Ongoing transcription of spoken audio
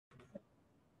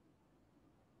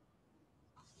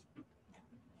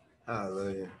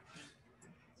Hallelujah.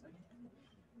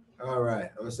 All right.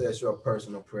 I'm going to say a short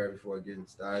personal prayer before getting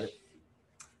started.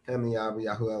 Heavenly Abba,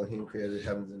 Yahweh Elohim, creator of the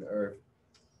heavens and the earth.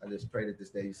 I just pray that this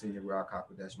day you send your Ruach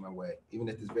HaKodesh my way. Even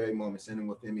at this very moment, send him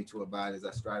within me to abide as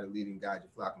I strive to lead and guide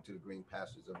your flock into the green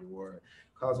pastures of your word.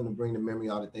 Cause him to bring to memory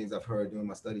all the things I've heard during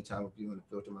my study time with you and to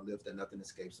filter my lips that nothing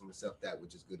escapes from myself, that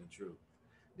which is good and true.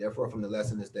 Therefore, from the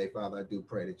lesson this day, Father, I do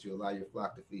pray that you allow your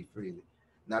flock to feed freely.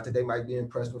 Not that they might be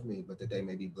impressed with me, but that they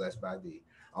may be blessed by thee.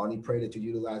 I only pray that you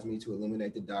utilize me to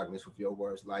illuminate the darkness with your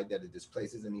words, light that it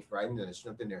displaces any frightened and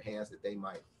strengthen their hands that they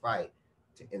might fight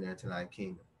to enter into thine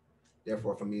kingdom.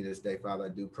 Therefore, for me this day, Father, I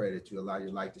do pray that you allow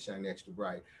your light to shine extra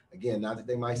bright. Again, not that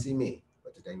they might see me,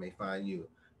 but that they may find you,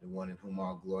 the one in whom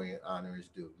all glory and honor is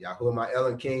due. Yahuwah, my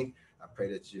Ellen King, I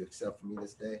pray that you accept from me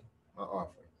this day my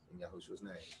offering. In Yahushua's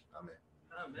name, amen.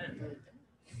 Amen.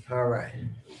 All right.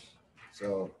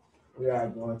 So we are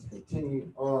going to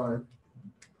continue on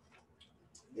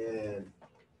in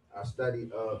our study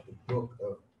of the book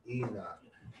of Enoch.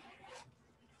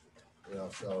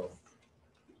 So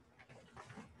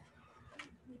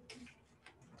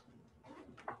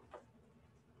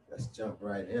let's jump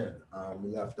right in.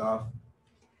 We left off,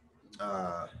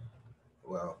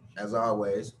 as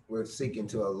always, we're seeking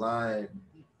to align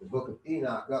the book of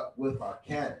Enoch up with our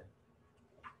canon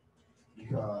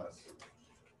because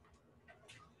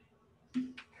a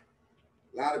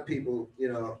lot of people,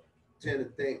 tend to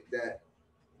think that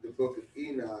the book of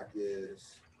Enoch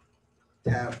is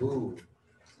taboo,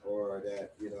 or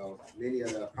that, many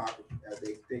of the apocryphal, as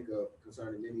they think of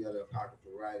concerning many of the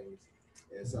apocryphal writings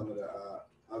and some of the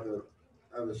other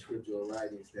scriptural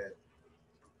writings that's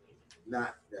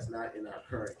not in our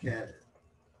current canon,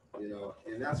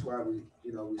 and that's why we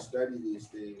study these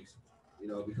things,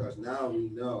 because now we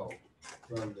know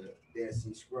from the Dead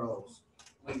Sea Scrolls,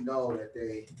 we know that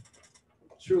they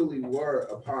truly were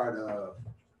a part of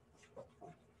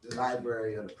the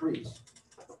library of the priests.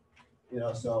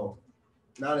 So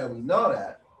now that we know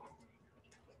that,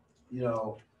 we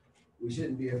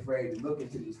shouldn't be afraid to look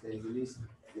into these things. And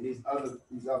these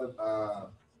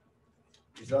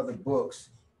other books,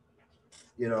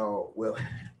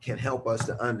 can help us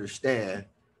to understand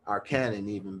our canon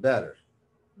even better.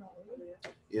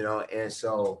 And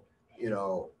so,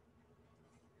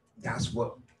 that's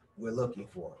what we're looking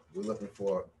for. We're looking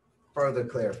for further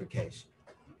clarification,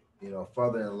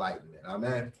 further enlightenment.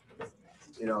 Amen.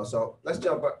 So let's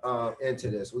jump into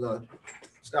this. We're going to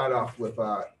start off with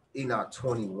Enoch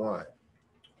 21.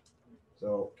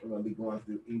 So we're going to be going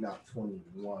through Enoch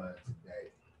 21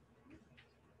 today.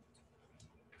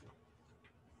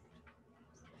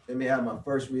 Let me have my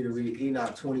first reader read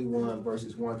Enoch 21,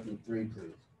 verses 1 through 3,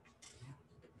 please.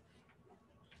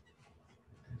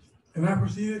 And I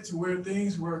proceeded to where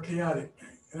things were chaotic,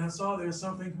 and I saw there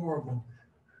something horrible.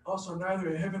 Also,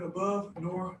 neither a heaven above,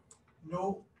 nor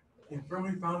no a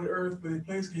firmly founded earth, but a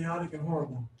place chaotic and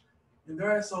horrible. And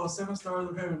there I saw 7 stars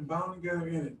of heaven bound together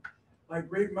in it, like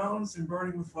great mountains and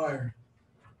burning with fire.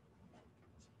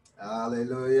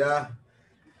 Hallelujah.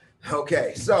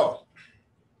 Okay, so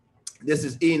this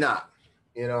is Enoch.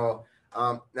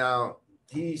 Now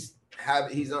he's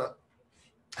having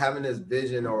this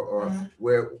vision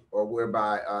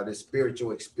whereby this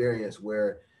spiritual experience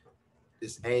where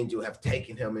this angel have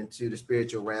taken him into the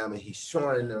spiritual realm, and he's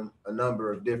showing them a number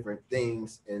of different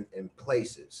things and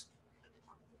places.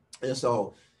 And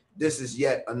so this is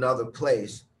yet another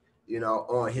place,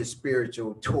 on his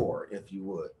spiritual tour, if you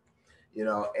would,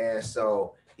 and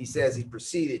so he says he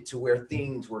proceeded to where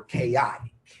things were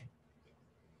chaotic,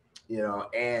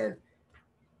 and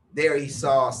there he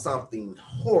saw something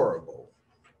horrible.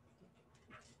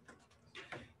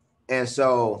 And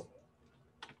so,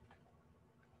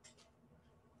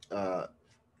 let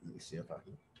me see if I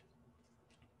can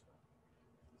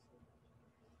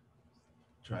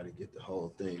try to get the whole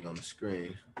thing on the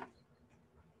screen.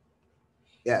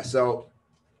 Yeah, so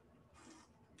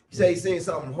he said he's seen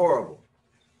something horrible,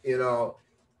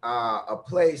 a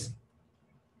place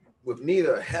with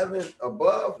neither heaven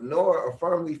above nor a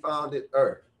firmly founded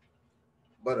earth,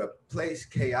 but a place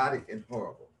chaotic and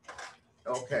horrible.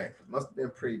 Okay, must have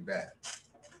been pretty bad.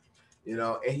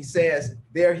 And he says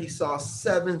there he saw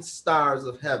 7 stars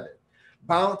of heaven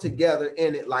bound together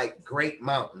in it like great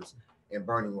mountains and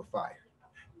burning with fire.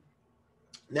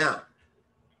 Now,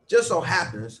 just so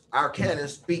happens our canon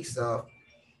speaks of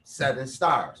 7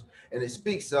 stars, and it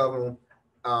speaks of them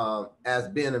as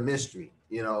being a mystery,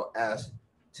 as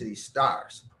to these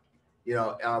stars. We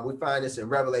find this in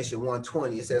Revelation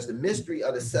 1:20. It says, the mystery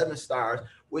of the 7 stars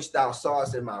which thou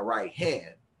sawest in my right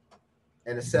hand,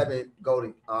 and the seven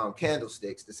golden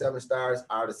candlesticks. The seven stars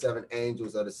are the seven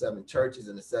angels of the seven churches,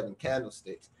 and the seven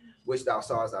candlesticks, which thou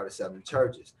sawest, are the seven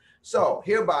churches. So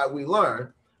hereby we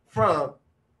learn from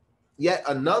yet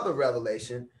another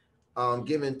revelation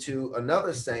given to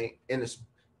another saint in the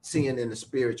seeing in the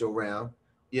spiritual realm,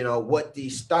 what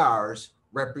these stars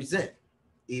represent,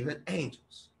 even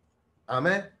angels.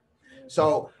 Amen.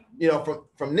 So,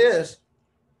 from this,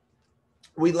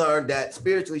 we learned that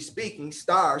spiritually speaking,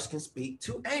 stars can speak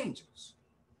to angels.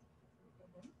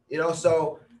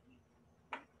 So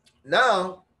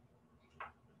now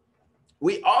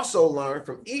we also learn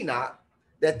from Enoch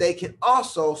that they can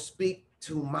also speak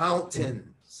to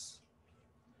mountains,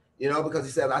 because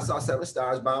he said, I saw seven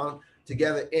stars bound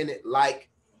together in it like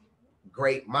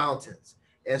great mountains.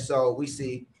 And so we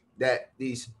see that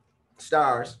these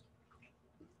stars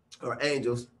or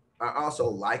angels are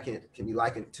also can be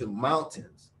likened to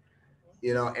mountains,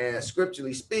 and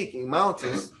scripturally speaking,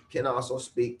 mountains can also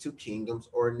speak to kingdoms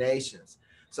or nations,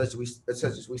 such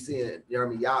as we see in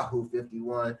Jeremiah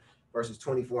 51 verses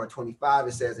 24 and 25.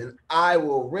 It says, and I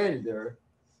will render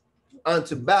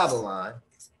unto Babylon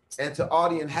and to all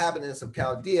the inhabitants of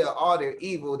Chaldea all their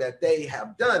evil that they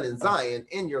have done in Zion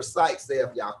in your sight,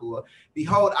 saith Yahuwah.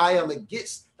 Behold, I am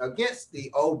against thee,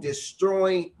 O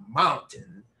destroying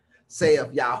mountain,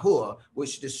 saith Yahuwah,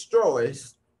 which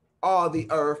destroys all the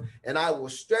earth, and I will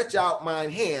stretch out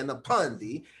mine hand upon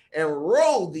thee and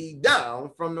roll thee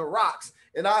down from the rocks,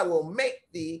 and I will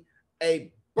make thee a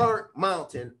burnt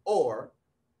mountain, or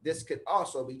this could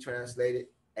also be translated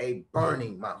a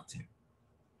burning mountain.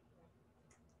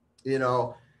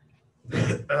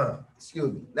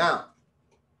 Excuse me. Now,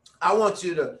 I want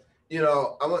you to,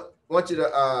 want you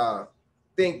to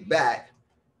think back,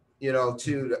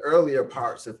 to the earlier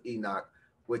parts of Enoch,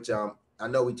 which I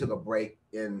know we took a break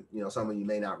in, some of you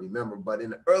may not remember, but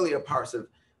in the earlier parts of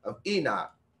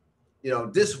Enoch,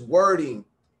 this wording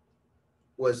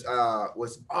was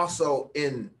also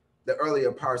in the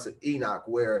earlier parts of Enoch,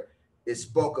 where it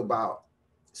spoke about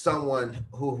someone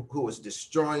who was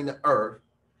destroying the earth,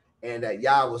 and that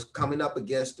Yah was coming up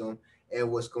against them and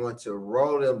was going to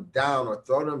roll them down or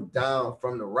throw them down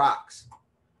from the rocks.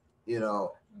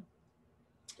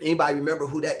 Anybody remember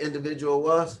who that individual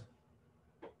was?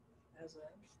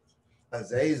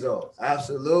 Azazel.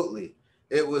 Absolutely.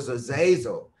 It was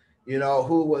Azazel,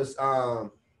 who was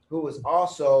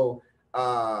also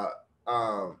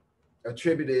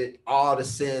attributed all the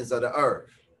sins of the earth.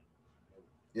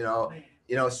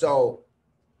 So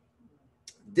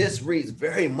this reads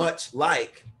very much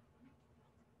like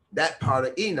that part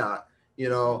of Enoch,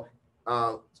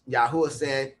 Yahuwah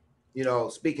saying,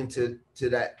 speaking to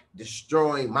that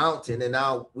destroying mountain. And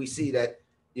now we see that,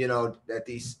 that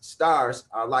these stars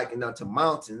are likened unto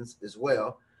mountains as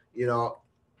well,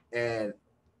 and,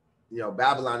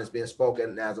 Babylon is being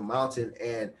spoken as a mountain,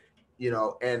 and,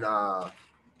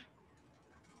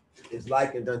 is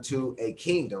likened unto a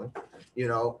kingdom,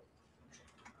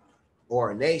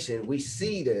 or a nation. We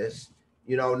see this,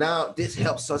 now this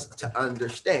helps us to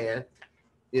understand,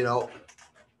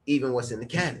 even what's in the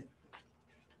canon.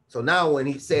 So now when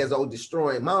he says, oh,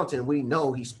 destroying mountain, we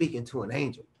know he's speaking to an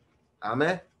angel.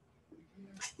 Amen.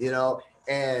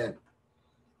 And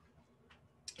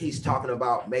he's talking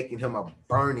about making him a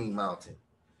burning mountain,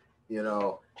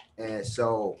 and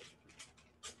so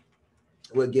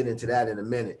we'll get into that in a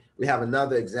minute. We have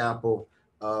another example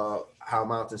of how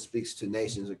mountain speaks to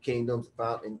nations or kingdoms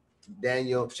found in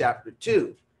Daniel chapter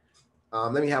 2.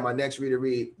 Let me have my next reader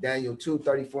read Daniel 2,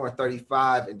 34 and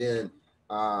 35, and then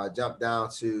jump down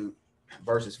to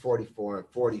verses 44 and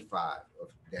 45 of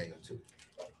Daniel 2.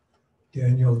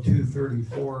 Daniel 2,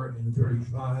 34 and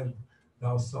 35,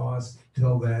 thou sawest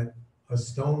till that a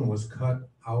stone was cut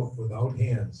out without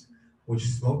hands, which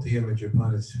smote the image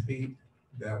upon its feet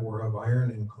that were of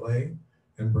iron and clay,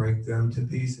 and brake them to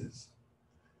pieces.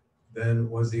 Then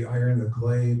was the iron, the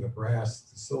clay, the brass,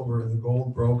 the silver, and the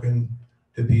gold broken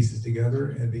to pieces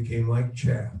together, and became like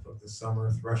chaff of the summer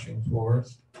threshing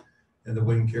floors. And the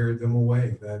wind carried them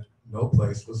away, that no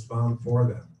place was found for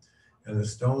them. And the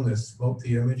stone that smote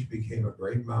the image became a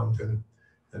great mountain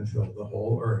and filled the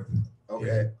whole earth. Okay,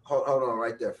 yeah. Hold on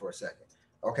right there for a second.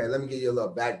 Okay, let me give you a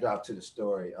little backdrop to the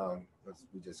story.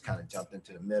 We just kind of jumped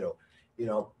into the middle.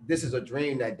 This is a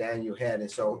dream that Daniel had,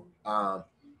 and so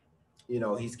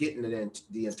he's getting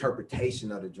the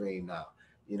interpretation of the dream now.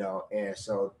 And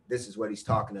so this is what he's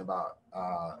talking about.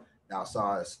 Thou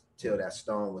sawest till that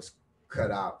stone was cut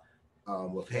out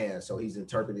with hands. So he's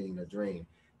interpreting the dream,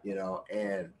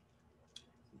 and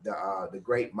the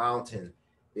great mountain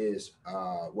is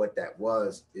what that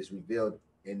was, is revealed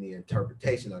in the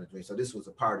interpretation of the dream. So this was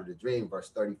a part of the dream. Verse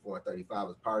 34 and 35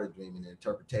 was part of the dream, and the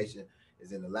interpretation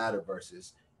is in the latter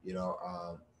verses,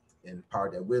 and the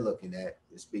part that we're looking at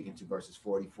is speaking to verses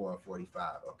 44 and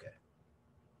 45. Okay.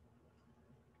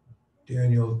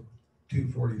 Daniel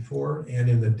 2:44, and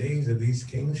in the days of these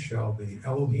kings shall the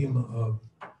Elohim of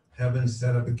heaven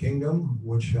set up a kingdom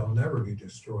which shall never be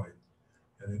destroyed.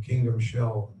 And the kingdom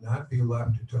shall not be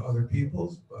left to other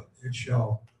peoples, but it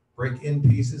shall break in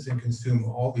pieces and consume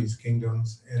all these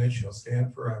kingdoms, and it shall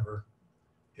stand forever.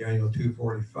 Daniel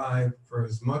 2:45, for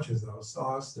as much as thou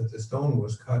sawest that the stone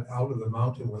was cut out of the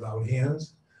mountain without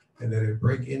hands, and that it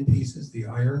break in pieces the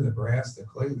iron, the brass, the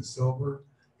clay, the silver,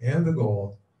 and the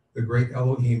gold, the great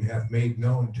Elohim hath made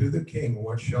known to the king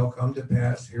what shall come to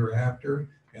pass hereafter,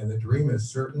 and the dream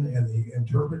is certain, and the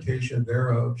interpretation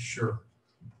thereof sure.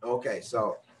 Okay,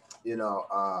 so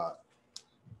the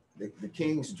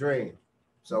king's dream.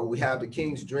 So we have the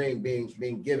king's dream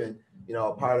being given,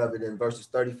 a part of it in verses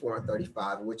 34 and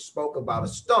 35, which spoke about a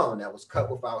stone that was cut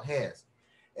without hands.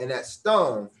 And that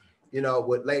stone,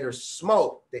 would later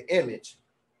smoke the image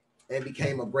and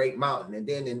became a great mountain. And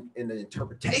then in the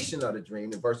interpretation of the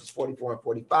dream, in verses 44 and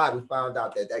 45, we found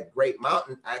out that that great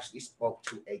mountain actually spoke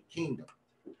to a kingdom.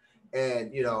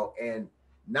 And, and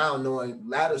now knowing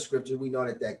latter scripture, we know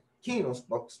that that kingdom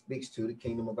speaks to the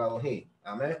kingdom of Elohim.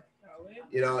 Amen.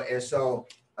 And so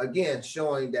again,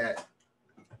 showing that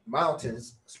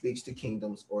mountains speaks to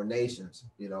kingdoms or nations,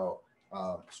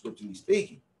 scripturally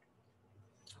speaking.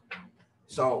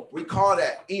 So recall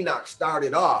that Enoch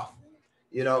started off,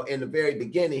 in the very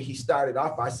beginning, he started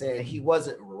off by saying he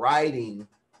wasn't writing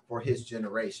for his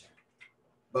generation,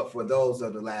 but for those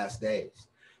of the last days.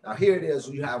 Now here it is,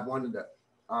 you have one of the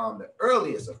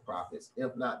earliest of prophets,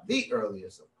 if not the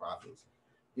earliest of prophets,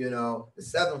 the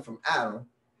seventh from Adam,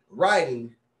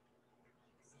 writing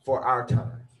for our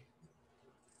time.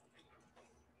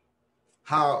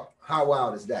 How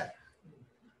wild is that?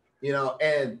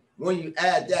 And when you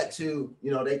add that to,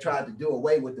 they tried to do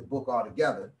away with the book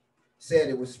altogether, said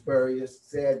it was spurious,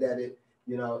 said that it,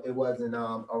 it wasn't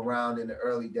around in the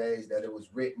early days, that it was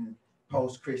written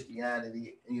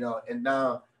post-Christianity, and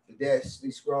now the Dead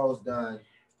Sea Scrolls done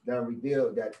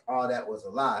revealed that all that was a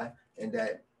lie, and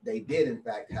that they did in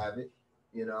fact have it,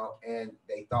 and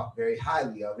they thought very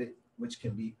highly of it, which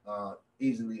can be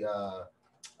easily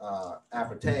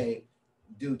ascertained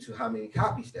due to how many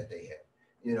copies that they had,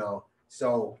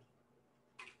 so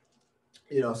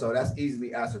that's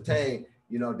easily ascertained,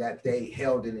 that they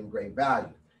held it in great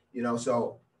value,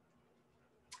 so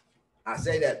I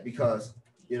say that because,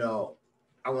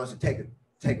 I want us to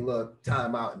take a little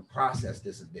time out and process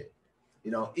this a bit.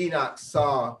 Enoch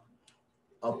saw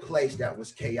a place that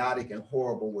was chaotic and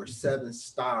horrible where 7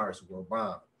 stars were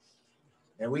bound.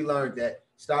 And we learned that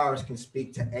stars can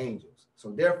speak to angels.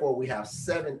 So therefore we have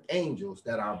 7 angels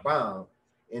that are bound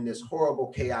in this horrible,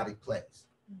 chaotic place.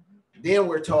 Then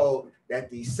we're told that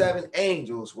these 7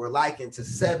 angels were likened to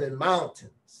 7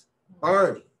 mountains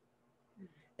burning.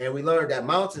 And we learned that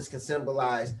mountains can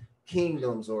symbolize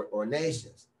kingdoms or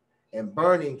nations, and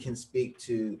burning can speak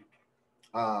to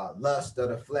lust of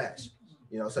the flesh,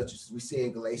 such as we see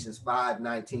in Galatians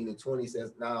 5:19 and 20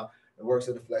 says, now the works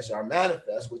of the flesh are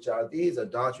manifest, which are these: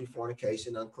 adultery,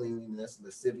 fornication, uncleanness,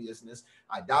 lasciviousness,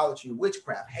 idolatry,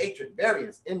 witchcraft, hatred,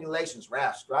 variance, emulations,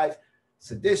 wrath, strife,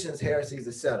 seditions, heresies,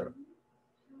 etc.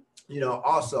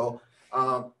 Also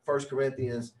 1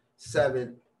 Corinthians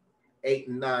 7:8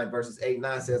 and 9, verses 8 and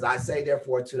 9 says, I say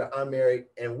therefore to the unmarried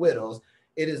and widows,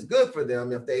 it is good for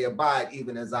them if they abide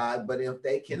even as I, but if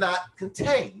they cannot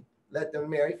contain, let them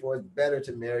marry, for it's better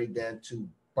to marry than to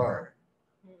burn.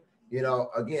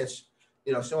 Again,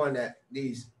 showing that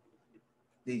these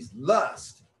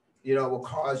lusts, will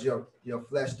cause your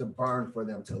flesh to burn for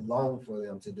them, to long for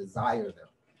them, to desire them.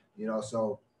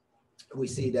 So we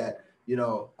see that,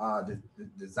 the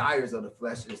desires of the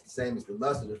flesh is the same as the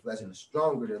lust of the flesh, and the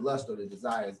stronger the lust or the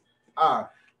desires are,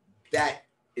 that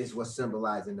is what's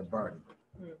symbolizing the burning.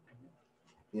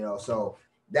 So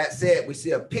that said, we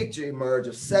see a picture emerge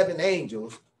of 7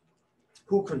 angels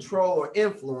who control or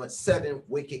influence 7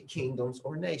 wicked kingdoms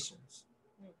or nations.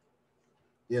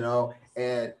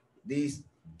 And these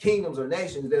kingdoms or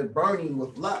nations, they're burning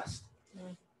with lust.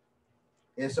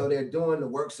 And so they're doing the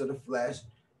works of the flesh,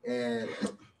 and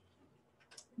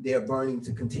they're burning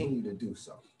to continue to do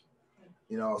so.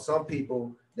 Some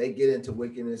people, they get into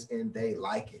wickedness and they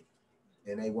like it,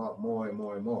 and they want more and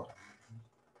more and more.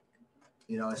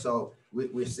 And so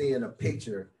we're seeing a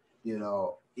picture,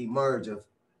 emerge of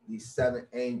these 7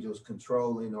 angels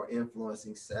controlling or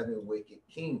influencing 7 wicked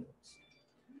kingdoms.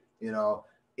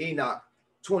 Enoch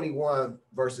 21,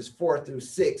 verses 4 through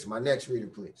 6. My next reader,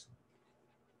 please.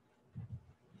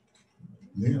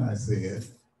 Then I said,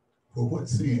 for what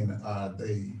sin are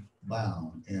they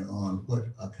bound, and on what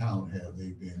account have they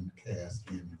been cast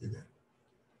into death?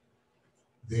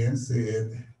 Then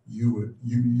said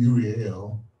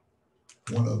Uriel,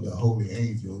 one of the holy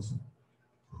angels,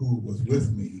 who was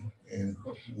with me and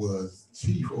was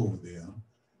chief over them,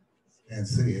 and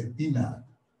said, Enoch,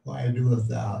 why doest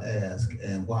thou ask,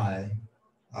 and why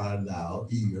art thou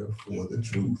eager for the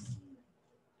truth?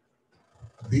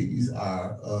 These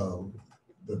are of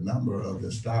the number of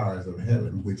the stars of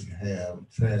heaven, which have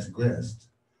transgressed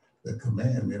the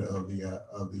commandment of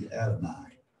the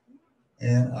Adonai,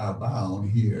 and are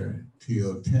bound here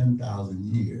till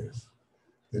 10,000 years.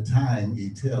 The time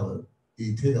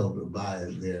entailed by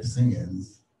their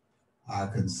sins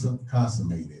are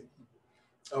consummated.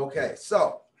 Okay,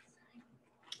 so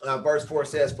verse 4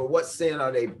 says, for what sin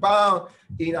are they bound?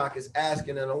 Enoch is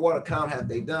asking, and on what account have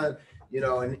they done? You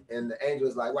know, and the angel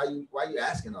is like, why you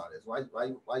asking all this? Why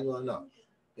you want to know?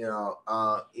 You know,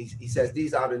 he says,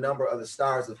 these are the number of the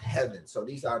stars of heaven. So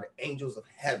these are the angels of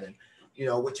heaven, you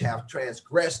know, which have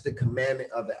transgressed the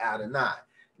commandment of the Adonai.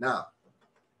 Now,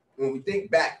 when we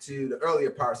think back to the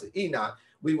earlier parts of Enoch,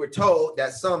 we were told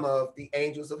that some of the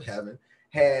angels of heaven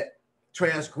had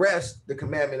transgressed the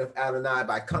commandment of Adonai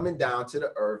by coming down to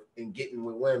the earth and getting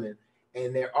with women,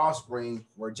 and their offspring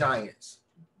were giants.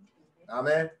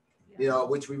 Amen. You know,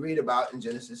 which we read about in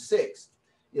Genesis 6.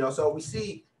 You know, so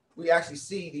we actually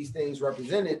see these things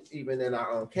represented even in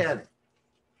our own canon.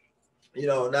 You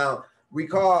know, now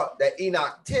recall that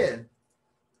Enoch 10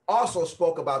 also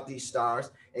spoke about these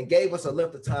stars and gave us a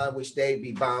length of time which they'd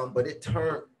be bound, but it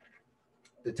turned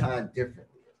the time differently.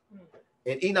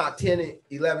 In Enoch 10,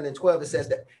 11, and 12, it says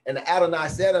that, and the Adonai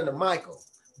said unto Michael,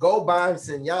 go bind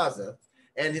Sinyaza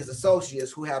and his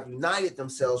associates who have united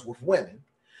themselves with women,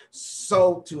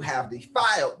 so to have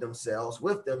defiled themselves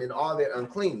with them in all their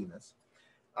uncleanness,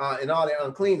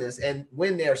 and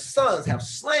when their sons have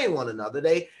slain one another,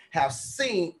 they have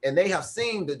seen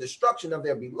the destruction of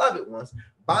their beloved ones,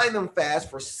 bind them fast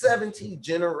for 70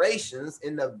 generations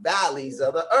in the valleys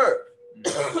of the earth,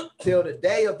 till the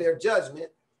day of their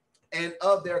judgment and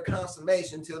of their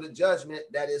consummation, till the judgment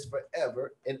that is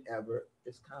forever and ever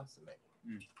is consummated.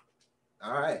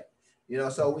 All right. You know,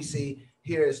 so we see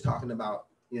here it's talking about,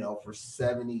 you know, for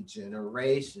 70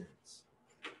 generations,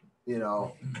 you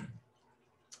know,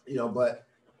 but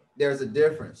there's a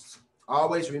difference.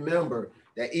 Always remember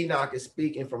that Enoch is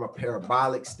speaking from a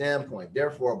parabolic standpoint.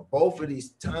 Therefore, both of these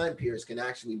time periods can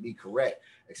actually be correct,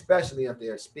 especially if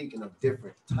they're speaking of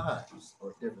different times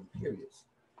or different periods.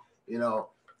 You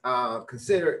know,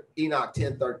 consider Enoch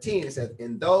 10:13. It says,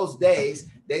 in those days,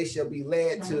 they shall be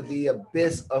led to the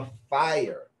abyss of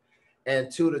fire and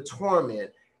to the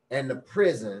torment and the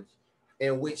prison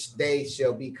in which they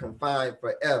shall be confined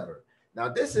forever. Now,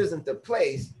 this isn't the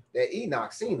place that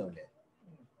Enoch seen them in.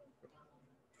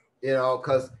 You know,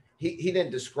 because he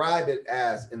didn't describe it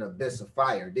as an abyss of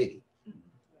fire, did he?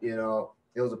 You know,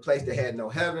 it was a place that had no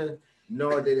heaven,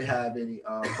 nor did it have any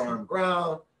firm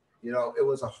ground. You know, it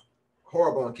was a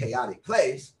horrible and chaotic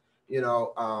place, you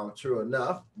know, true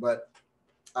enough, but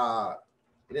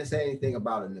it didn't say anything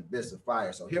about an abyss of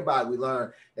fire. So hereby we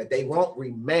learn that they won't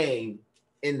remain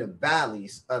in the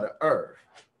valleys of the earth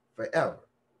forever,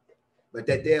 but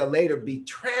that they'll later be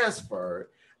transferred,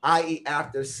 i.e.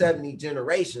 after 70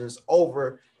 generations,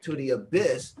 over to the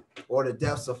abyss or the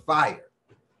depths of fire.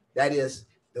 That is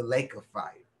the lake of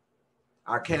fire.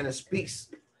 Our canon speaks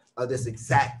of this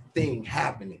exact thing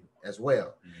happening as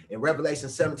well. In Revelation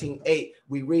 17:8,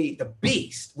 we read, the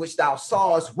beast which thou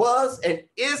sawest was and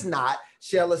is not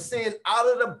shall ascend out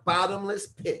of the bottomless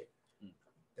pit,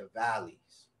 the valleys.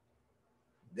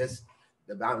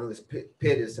 The bottomless pit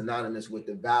is synonymous with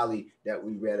the valley that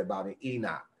we read about in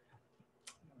Enoch,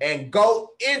 and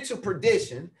go into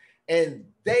perdition, and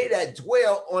they that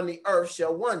dwell on the earth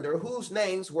shall wonder, whose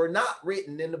names were not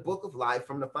written in the book of life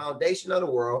from the foundation of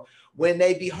the world, when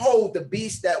they behold the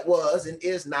beast that was and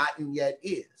is not and yet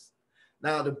is.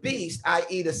 Now the beast,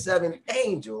 i.e. the 7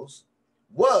 angels,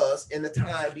 was in the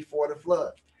time before the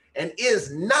flood, and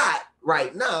is not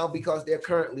right now because they're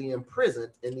currently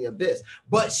imprisoned in the abyss,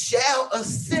 but shall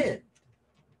ascend.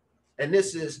 And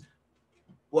this is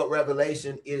what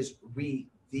Revelation is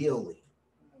revealing.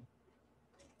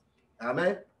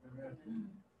 Amen.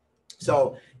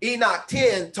 So Enoch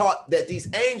 10 taught that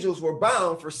these angels were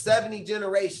bound for 70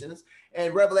 generations,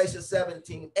 and Revelation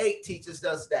 17:8 teaches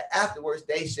us that afterwards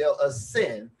they shall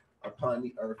ascend upon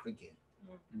the earth again.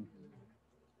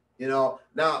 You know,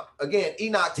 now again,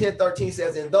 Enoch 10:13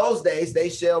 says, in those days they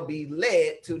shall be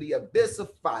led to the abyss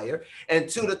of fire and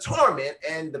to the torment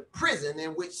and the prison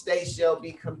in which they shall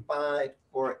be confined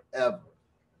forever.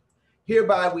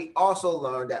 Hereby we also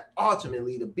learn that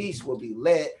ultimately the beast will be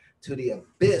led to the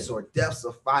abyss or depths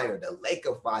of fire, the lake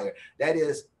of fire. That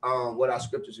is what our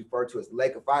scriptures refer to as the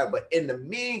lake of fire. But in the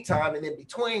meantime and in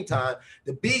between time,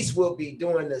 the beast will be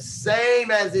doing the same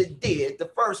as it did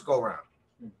the first go round.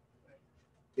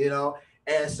 You know,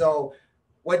 and so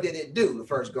what did it do the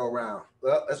first go round?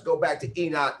 Well, let's go back to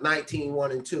Enoch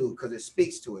 19:1-2 because it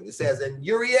speaks to it. It says, and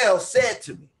Uriel said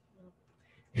to me,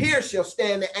 here shall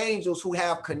stand the angels who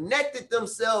have connected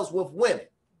themselves with women,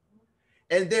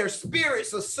 and their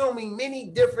spirits assuming many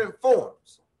different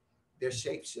forms. They're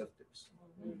shapeshifters.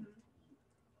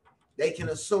 They can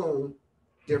assume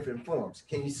different forms.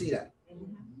 Can you see that?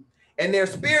 And their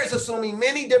spirits assuming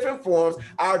many different forms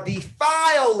are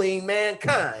defiling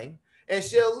mankind and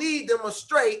shall lead them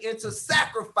astray into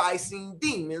sacrificing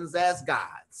demons as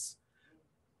gods.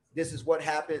 This is what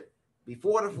happened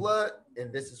before the flood,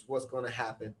 and this is what's going to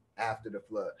happen after the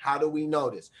flood. How do we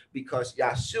know this? Because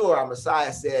Yahshua, our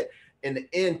Messiah, said in the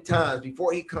end times,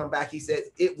 before he come back, he said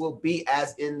it will be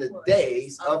as in the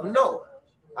days of Noah.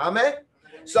 Amen.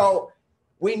 So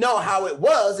we know how it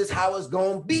was, is how it's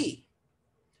going to be.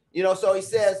 You know, so he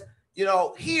says, you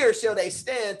know, here shall they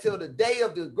stand till the day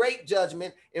of the great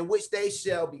judgment, in which they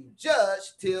shall be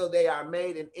judged till they are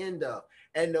made an end of.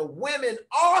 And the women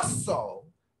also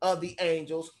of the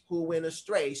angels who went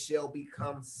astray shall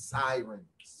become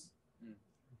sirens.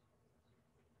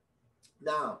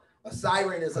 Now, a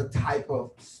siren is a type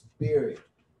of spirit.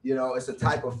 You know, it's a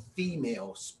type of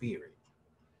female spirit,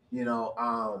 you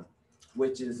know,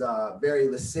 which is very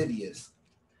lascivious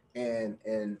and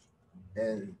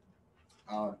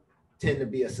tend to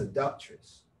be a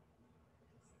seductress.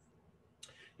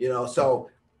 You know, so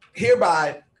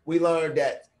hereby we learned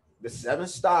that the 7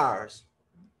 stars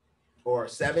or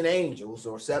 7 angels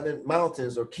or 7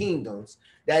 mountains or kingdoms,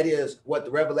 that is what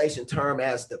the Revelation term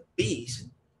as the beast,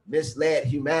 misled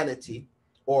humanity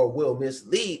or will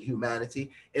mislead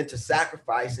humanity into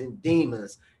sacrificing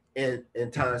demons in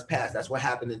times past. That's what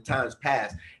happened in times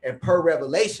past. And per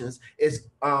Revelations,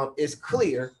 it's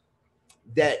clear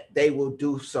that they will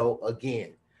do so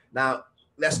again. Now,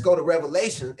 let's go to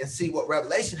Revelation and see what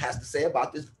Revelation has to say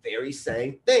about this very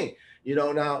same thing. You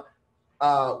know, now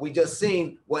we just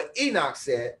seen what Enoch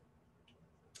said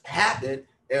happened,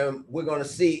 and we're going to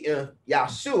see if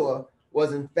Yahshua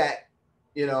was in fact,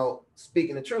 you know,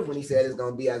 speaking the truth when he said it's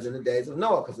going to be as in the days of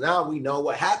Noah, because now we know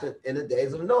what happened in the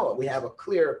days of Noah. We have a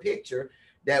clearer picture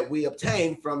that we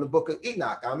obtained from the book of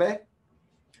Enoch. Amen.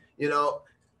 You know,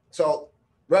 so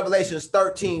Revelations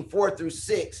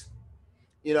 13:4-6,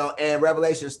 you know, and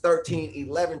Revelations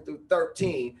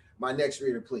 13:11-13. My next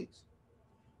reader, please.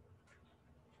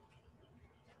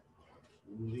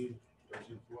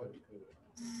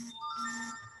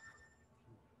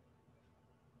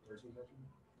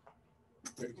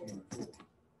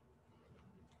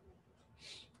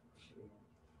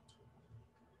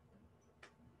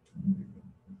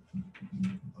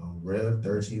 Rev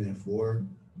 13:4,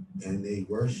 and they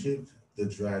worshipped the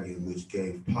dragon which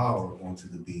gave power unto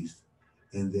the beast,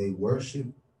 and they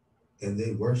worshipped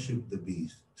the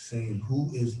beast, saying,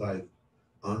 who is like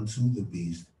unto the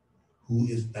beast, who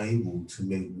is able to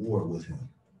make war with him?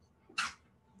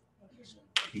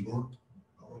 Keep going.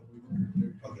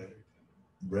 Okay.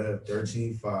 Rev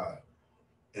 13:5,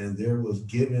 and there was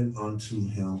given unto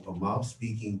him a mouth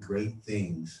speaking great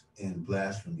things and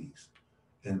blasphemies,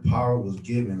 and power was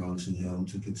given unto him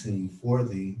to continue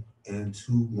 40 and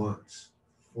 2 months.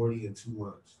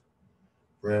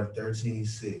 Rev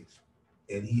 13:6,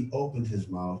 and he opened his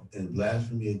mouth and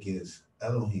blasphemed against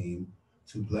Elohim,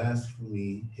 to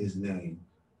blaspheme his name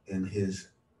and his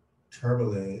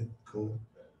tabernacle,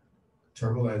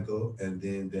 and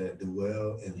then that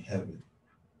dwell in heaven.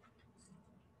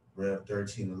 Rev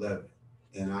 13:11,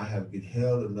 and I have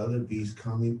beheld another beast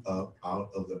coming up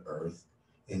out of the earth,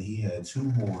 and he had 2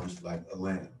 horns like a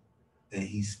lamb, and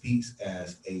he speaks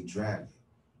as a dragon.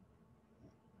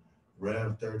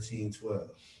 Rev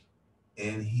 13:12,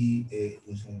 and he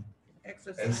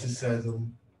exercised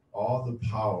all the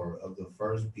power of the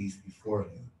first beast before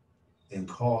him, and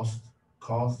caused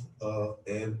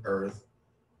and earth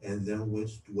and them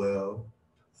which dwell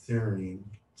therein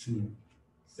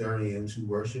to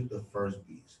worship the first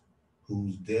beast,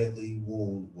 whose deadly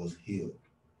wound was healed.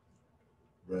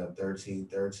 Rev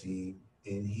 13:13,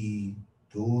 and he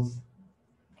doeth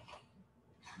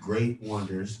great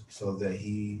wonders, so that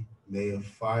he may a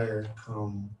fire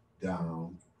come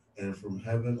down, and from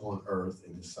heaven on earth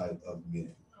in the sight of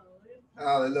men.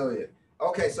 Hallelujah.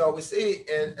 Okay, so we see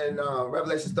in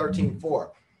Revelation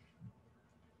 13:4,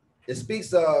 it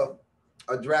speaks of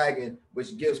a dragon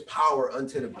which gives power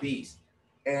unto the beast.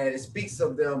 And it speaks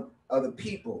of them, of the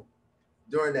people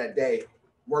during that day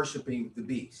worshiping the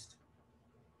beast.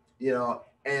 You know,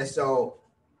 and so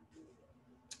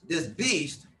this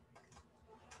beast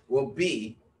will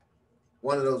be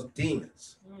one of those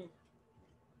demons.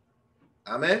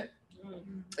 Amen.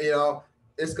 You know,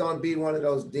 it's going to be one of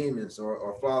those demons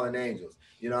or fallen angels,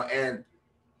 you know, and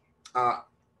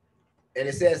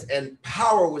it says, and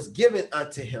power was given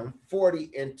unto him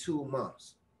 42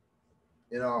 months.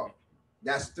 You know,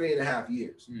 that's 3.5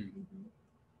 years.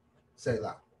 Say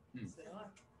loud.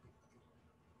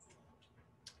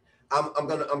 I'm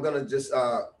gonna just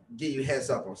give you a heads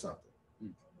up on something.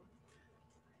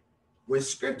 When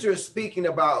scripture is speaking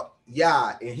about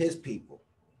Yah and his people,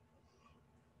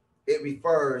 it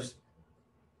refers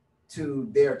to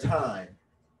their time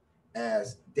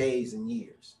as days and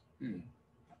years.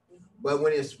 But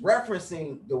when it's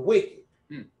referencing the wicked,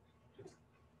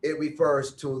 it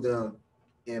refers to them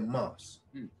in months.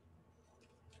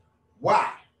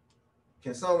 Why?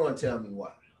 Can someone tell me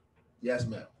why? Yes,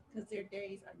 ma'am. Because their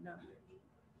days are numbered.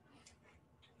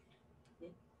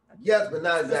 Yes, but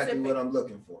not exactly what I'm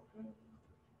looking for.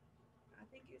 I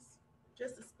think it's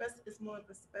just it's more of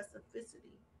a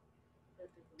specificity.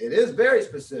 It is very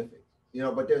specific, you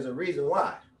know, but there's a reason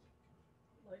why.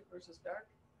 Light versus dark.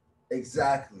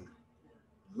 Exactly.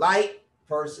 Light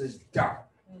versus dark.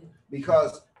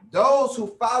 Because those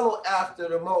who follow after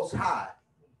the Most High,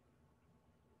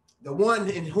 the one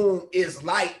in whom is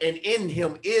light and in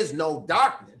him is no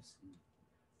darkness,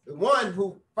 the one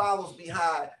who follows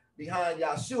behind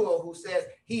Yahshua, who says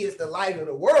he is the light of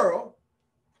the world,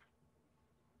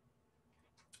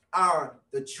 are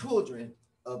the children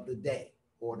of the day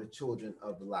or the children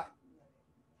of the light.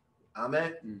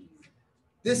 Amen.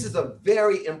 This is a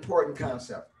very important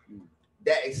concept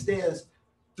that extends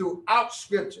throughout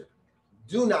scripture.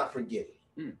 Do not forget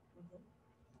it.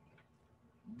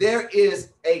 There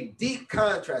is a deep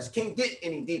contrast. Can't get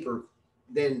any deeper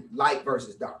than light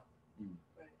versus dark.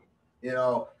 You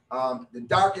know, the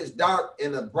darkest dark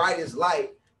and the brightest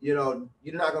light, you know,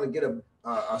 you're not going to get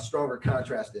a stronger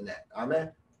contrast than that.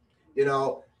 Amen. You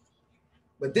know,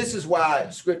 but this is why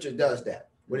scripture does that.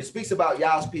 When it speaks about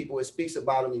Yah's people, it speaks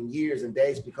about them in years and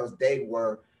days because they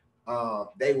were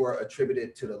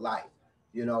attributed to the light,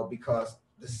 you know, because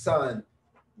the sun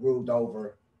ruled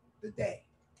over the day.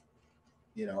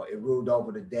 You know, it ruled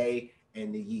over the day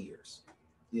and the years,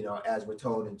 you know, as we're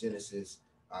told in Genesis,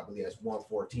 I believe that's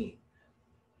 1:14.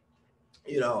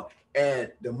 You know,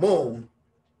 and the moon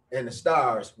and the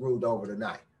stars ruled over the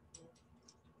night.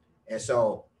 And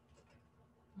so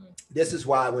this is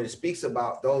why when it speaks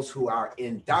about those who are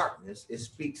in darkness, it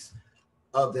speaks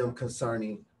of them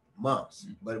concerning months.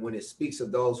 But when it speaks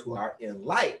of those who are in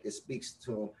light, it speaks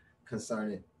to them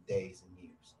concerning days and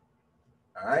years.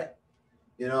 All right.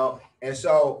 You know, and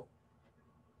so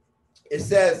it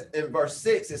says in verse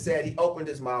 6, it said he opened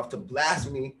his mouth to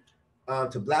blasphemy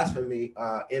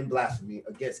in blasphemy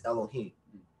against Elohim,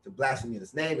 to blasphemy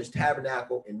his name, his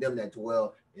tabernacle, and them that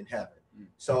dwell in heaven.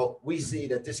 So we see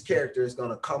that this character is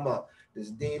going to come up, this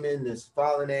demon, this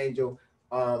fallen angel,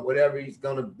 whatever he's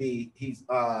going to be, he's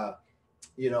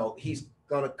he's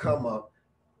going to come up,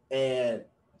 and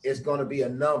it's going to be a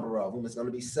number of them. It's going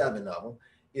to be 7 of them,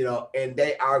 you know, and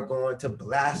they are going to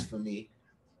blaspheme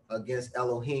against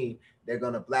Elohim. They're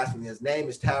going to blaspheme his name,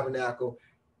 his tabernacle,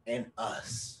 and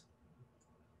us.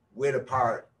 We're the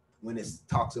part when it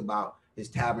talks about his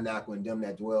tabernacle and them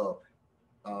that dwell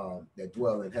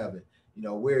in heaven. You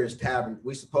know, we're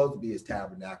supposed to be his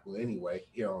tabernacle anyway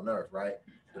here on earth, right?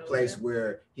 The place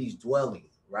where he's dwelling,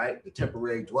 right? The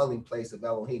temporary dwelling place of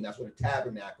Elohim. That's what a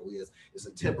tabernacle is. It's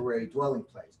a temporary dwelling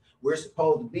place. We're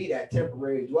supposed to be that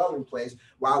temporary dwelling place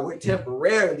while we're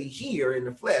temporarily here in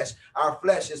the flesh. Our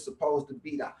flesh is supposed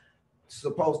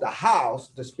to house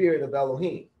the spirit of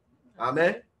Elohim.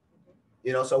 Amen.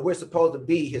 You know, so we're supposed to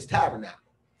be his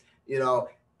tabernacle, you know,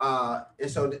 and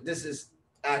so this is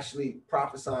actually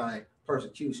prophesying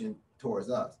persecution towards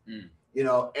us, you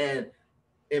know, and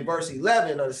in verse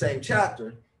 11 of the same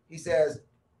chapter, he says,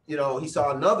 you know, he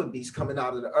saw another beast coming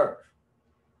out of the earth.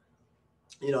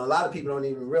 You know, a lot of people don't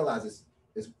even realize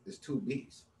it's 2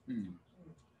 beasts.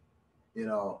 You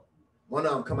know, one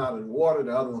of them come out of the water,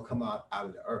 the other one come out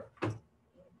of the earth,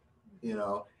 you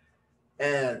know,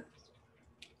 and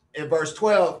in verse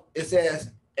 12, it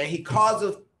says, and he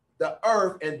causeth the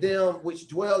earth and them which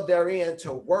dwell therein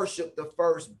to worship the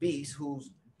first beast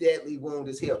whose deadly wound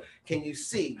is healed. Can you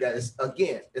see that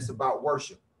it's about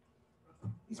worship?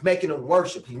 He's making them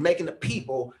worship. He's making the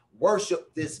people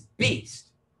worship this beast.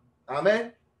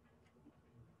 Amen.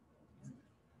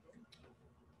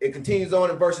 It continues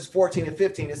on in verses 14 and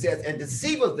 15. It says, and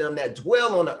deceiveth them that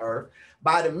dwell on the earth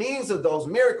by the means of those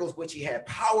miracles which he had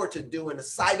power to do in the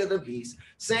sight of the beast,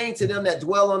 saying to them that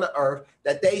dwell on the earth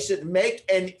that they should make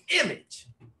an image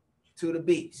to the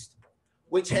beast,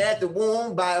 which had the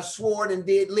wound by a sword and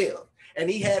did live. And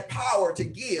he had power to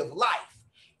give life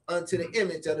unto the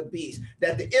image of the beast,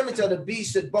 that the image of the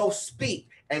beast should both speak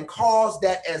and cause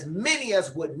that as many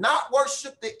as would not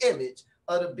worship the image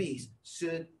of the beast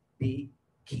should be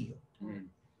killed.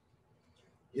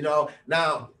 You know,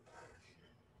 now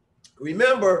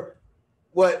remember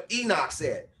what Enoch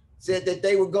said that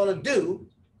they were going to do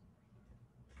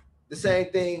the same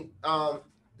thing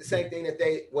that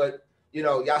they what you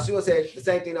know, Yahshua said the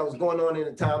same thing that was going on in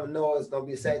the time of Noah is going to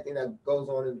be the same thing that goes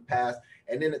on in the past.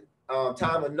 And in the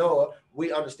time of Noah,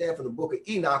 we understand from the book of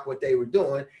Enoch what they were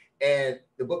doing. And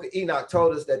the book of Enoch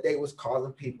told us that they was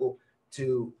causing people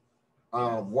to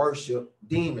worship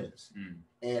demons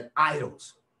and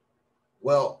idols.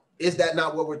 Well, is that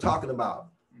not what we're talking about?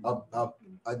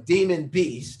 A demon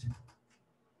beast,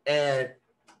 and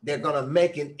they're going to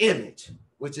make an image,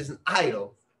 which is an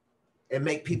idol, and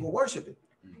make people worship it.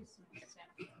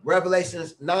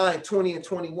 Revelations 9, 20 and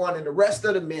 21, and the rest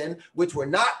of the men which were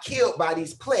not killed by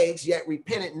these plagues, yet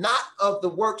repented not of the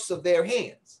works of their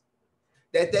hands,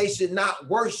 that they should not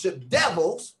worship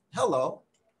devils,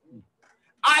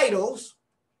 idols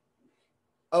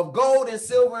of gold and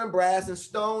silver and brass and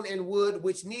stone and wood,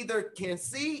 which neither can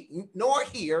see nor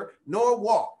hear nor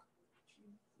walk.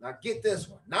 Now get this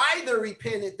one. Neither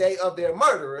repented they of their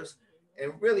murderers,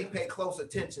 and really pay close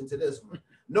attention to this one,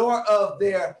 nor of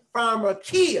their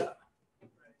pharmakia,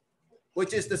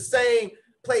 which is the same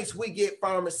place we get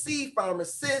pharmacy,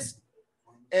 pharmacist,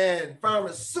 and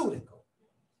pharmaceutical.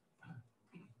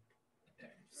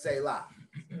 Selah.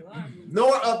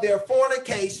 Nor of their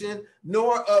fornication,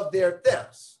 nor of their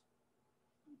thefts.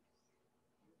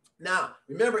 Now,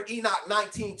 remember Enoch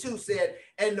 19:2 said,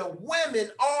 and the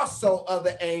women also of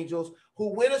the angels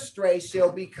who went astray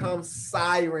shall become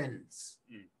sirens.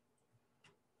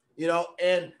 You know,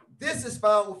 and this is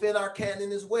found within our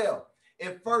canon as well.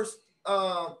 In 1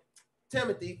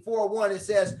 Timothy 4:1, it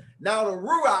says, now the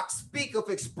Ruach speaketh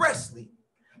expressly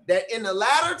that in the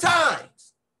latter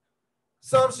times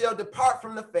some shall depart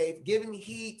from the faith, giving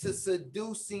heed to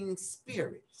seducing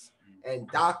spirits and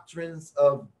doctrines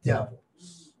of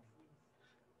devils.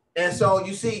 And so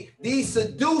you see, these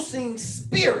seducing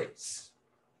spirits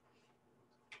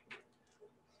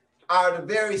are the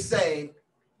very same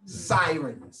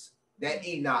sirens that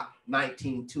Enoch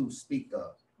 19:2 speak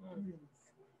of.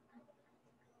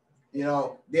 You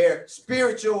know, they're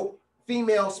spiritual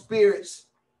female spirits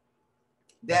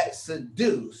that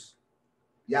seduce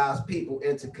Yah's people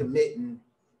into committing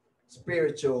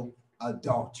spiritual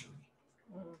adultery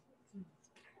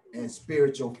and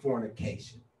spiritual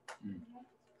fornication.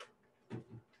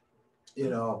 You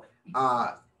know,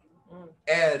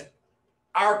 and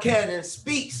our canon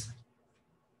speaks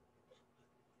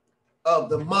of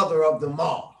the mother of them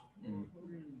all,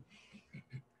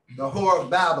 the whore of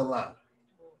Babylon,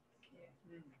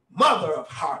 mother of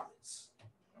harlots.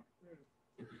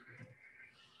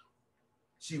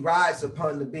 She rides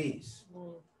upon the beast,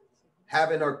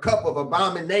 having her cup of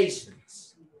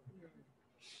abominations,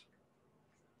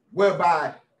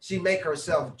 whereby she make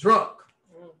herself drunk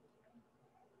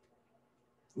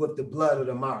with the blood of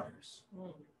the martyrs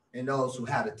and those who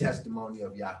had a testimony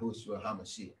of Yahushua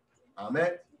HaMashiach.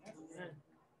 Amen.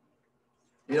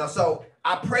 You know, so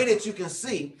I pray that you can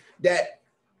see that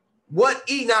what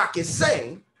Enoch is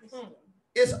saying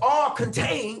is all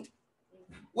contained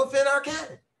within our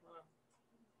canon.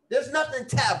 There's nothing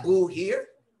taboo here.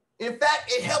 In fact,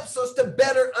 it helps us to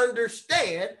better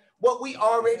understand what we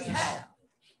already have.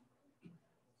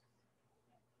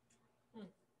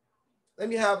 Let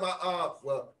me have my,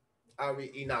 I'll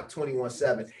read Enoch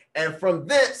 21:7. And from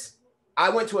thence, I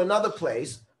went to another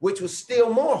place, which was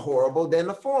still more horrible than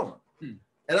the former.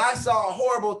 And I saw a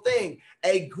horrible thing,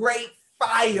 a great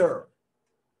fire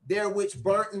there which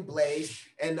burnt and blazed,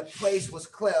 and the place was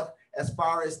cleft as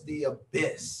far as the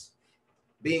abyss,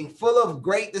 being full of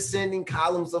great descending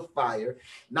columns of fire.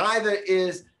 Neither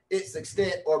is its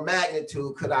extent or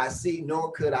magnitude could I see,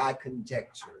 nor could I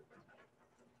conjecture.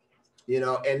 You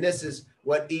know, and this is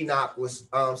what Enoch was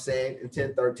saying in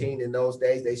 10:13. In those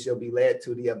days, they shall be led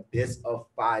to the abyss of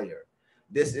fire.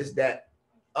 This is that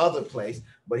other place,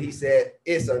 but he said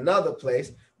it's another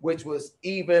place which was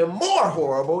even more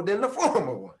horrible than the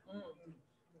former one.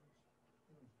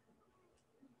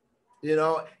 You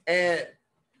know, and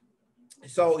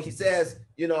So he says,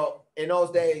 you know, in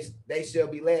those days, they shall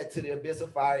be led to the abyss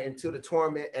of fire, into the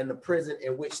torment and the prison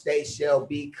in which they shall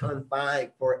be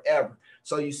confined forever.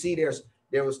 So you see,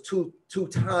 there was two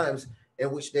times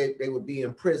in which they would be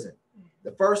in prison.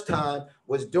 The first time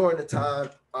was during the time,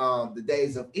 the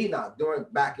days of Enoch,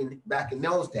 back in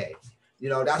those days. You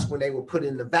know, that's when they were put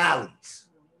in the valleys.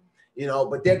 You know,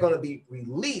 but they're going to be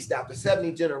released after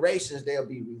 70 generations. They'll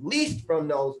be released from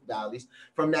those valleys,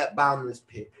 from that bottomless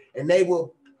pit, and they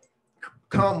will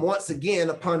come once again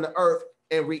upon the earth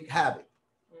and wreak havoc.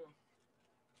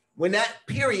 When that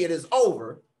period is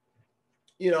over,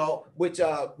 you know, which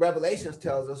Revelations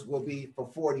tells us will be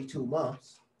for 42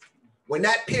 months. When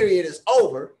that period is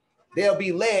over, they'll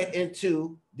be led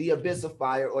into the abyss of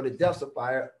fire, or the depths of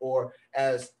fire, or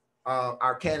as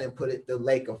our canon put it, the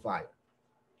lake of fire.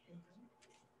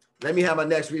 Let me have my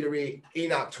next reader read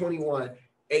Enoch 21,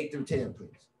 8 through 10,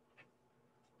 please.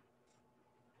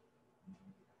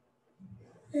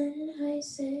 Then I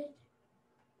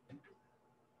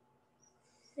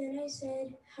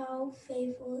said, how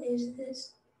fearful is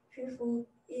this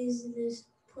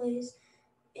place,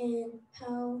 and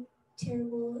how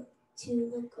terrible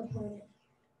to look upon it.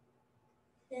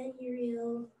 Then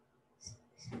Uriel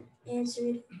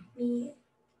answered me,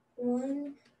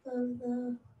 one of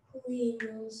the holy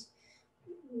angels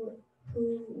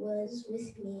who was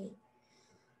with me,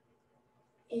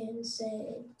 and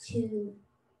said to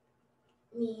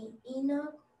me,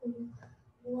 Enoch,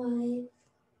 why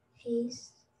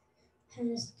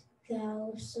hast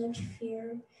thou such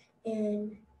fear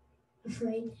and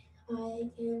afraid? I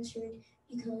answered,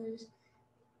 because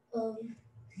of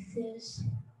this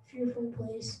fearful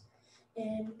place,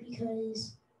 and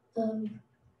because of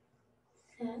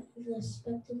the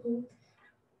spectacle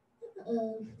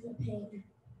of the pain.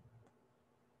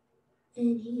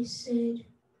 And he said,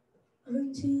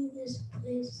 unto this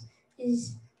place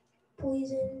is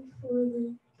prison for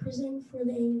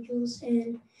the angels,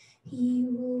 and he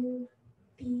will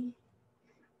be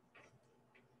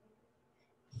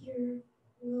here.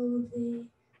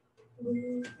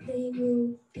 They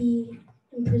will be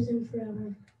in prison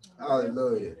forever.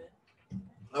 Hallelujah.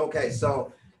 Okay,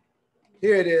 so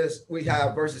here it is. We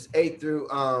have verses 8 through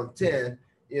 10.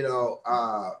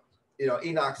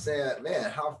 Enoch said, man,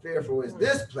 how fearful is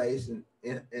this place,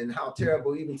 and how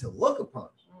terrible even to look upon.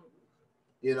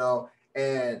 You know,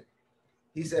 and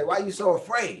he said, why are you so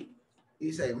afraid?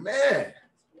 He said, man,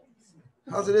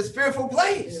 because of this fearful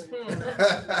place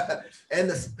and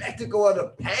the spectacle of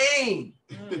the pain.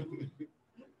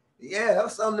 Yeah,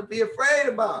 that's something to be afraid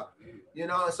about. You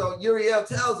know, and so Uriel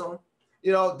tells them,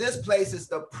 you know, this place is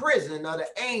the prison of the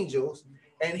angels,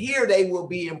 and here they will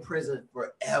be in prison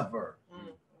forever.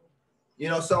 You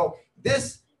know, so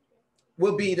this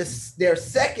will be their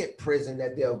second prison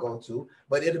that they'll go to,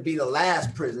 but it'll be the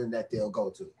last prison that they'll go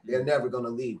to. They're never going to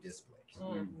leave this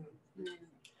place.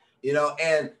 You know,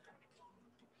 and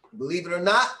believe it or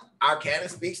not, our canon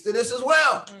speaks to this as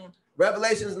well.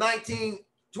 Revelations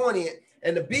 19:20,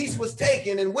 and the beast was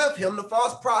taken, and with him the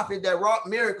false prophet that wrought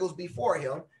miracles before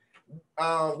him,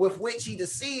 with which he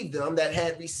deceived them that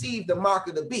had received the mark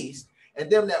of the beast,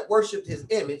 and them that worshipped his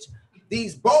image.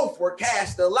 These both were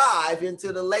cast alive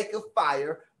into the lake of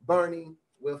fire, burning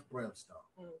with brimstone.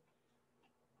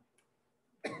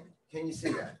 Can you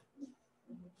see that?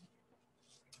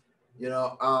 You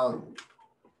know,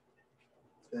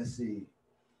 let's see.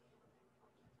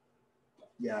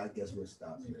 Yeah, I guess we'll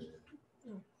stop here.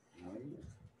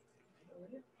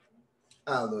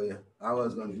 Hallelujah. I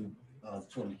was going to do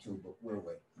 22, but we'll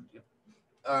wait.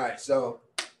 All right, so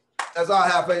that's all I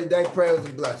have for you today. Prayers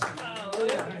and blessings.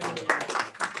 Hallelujah!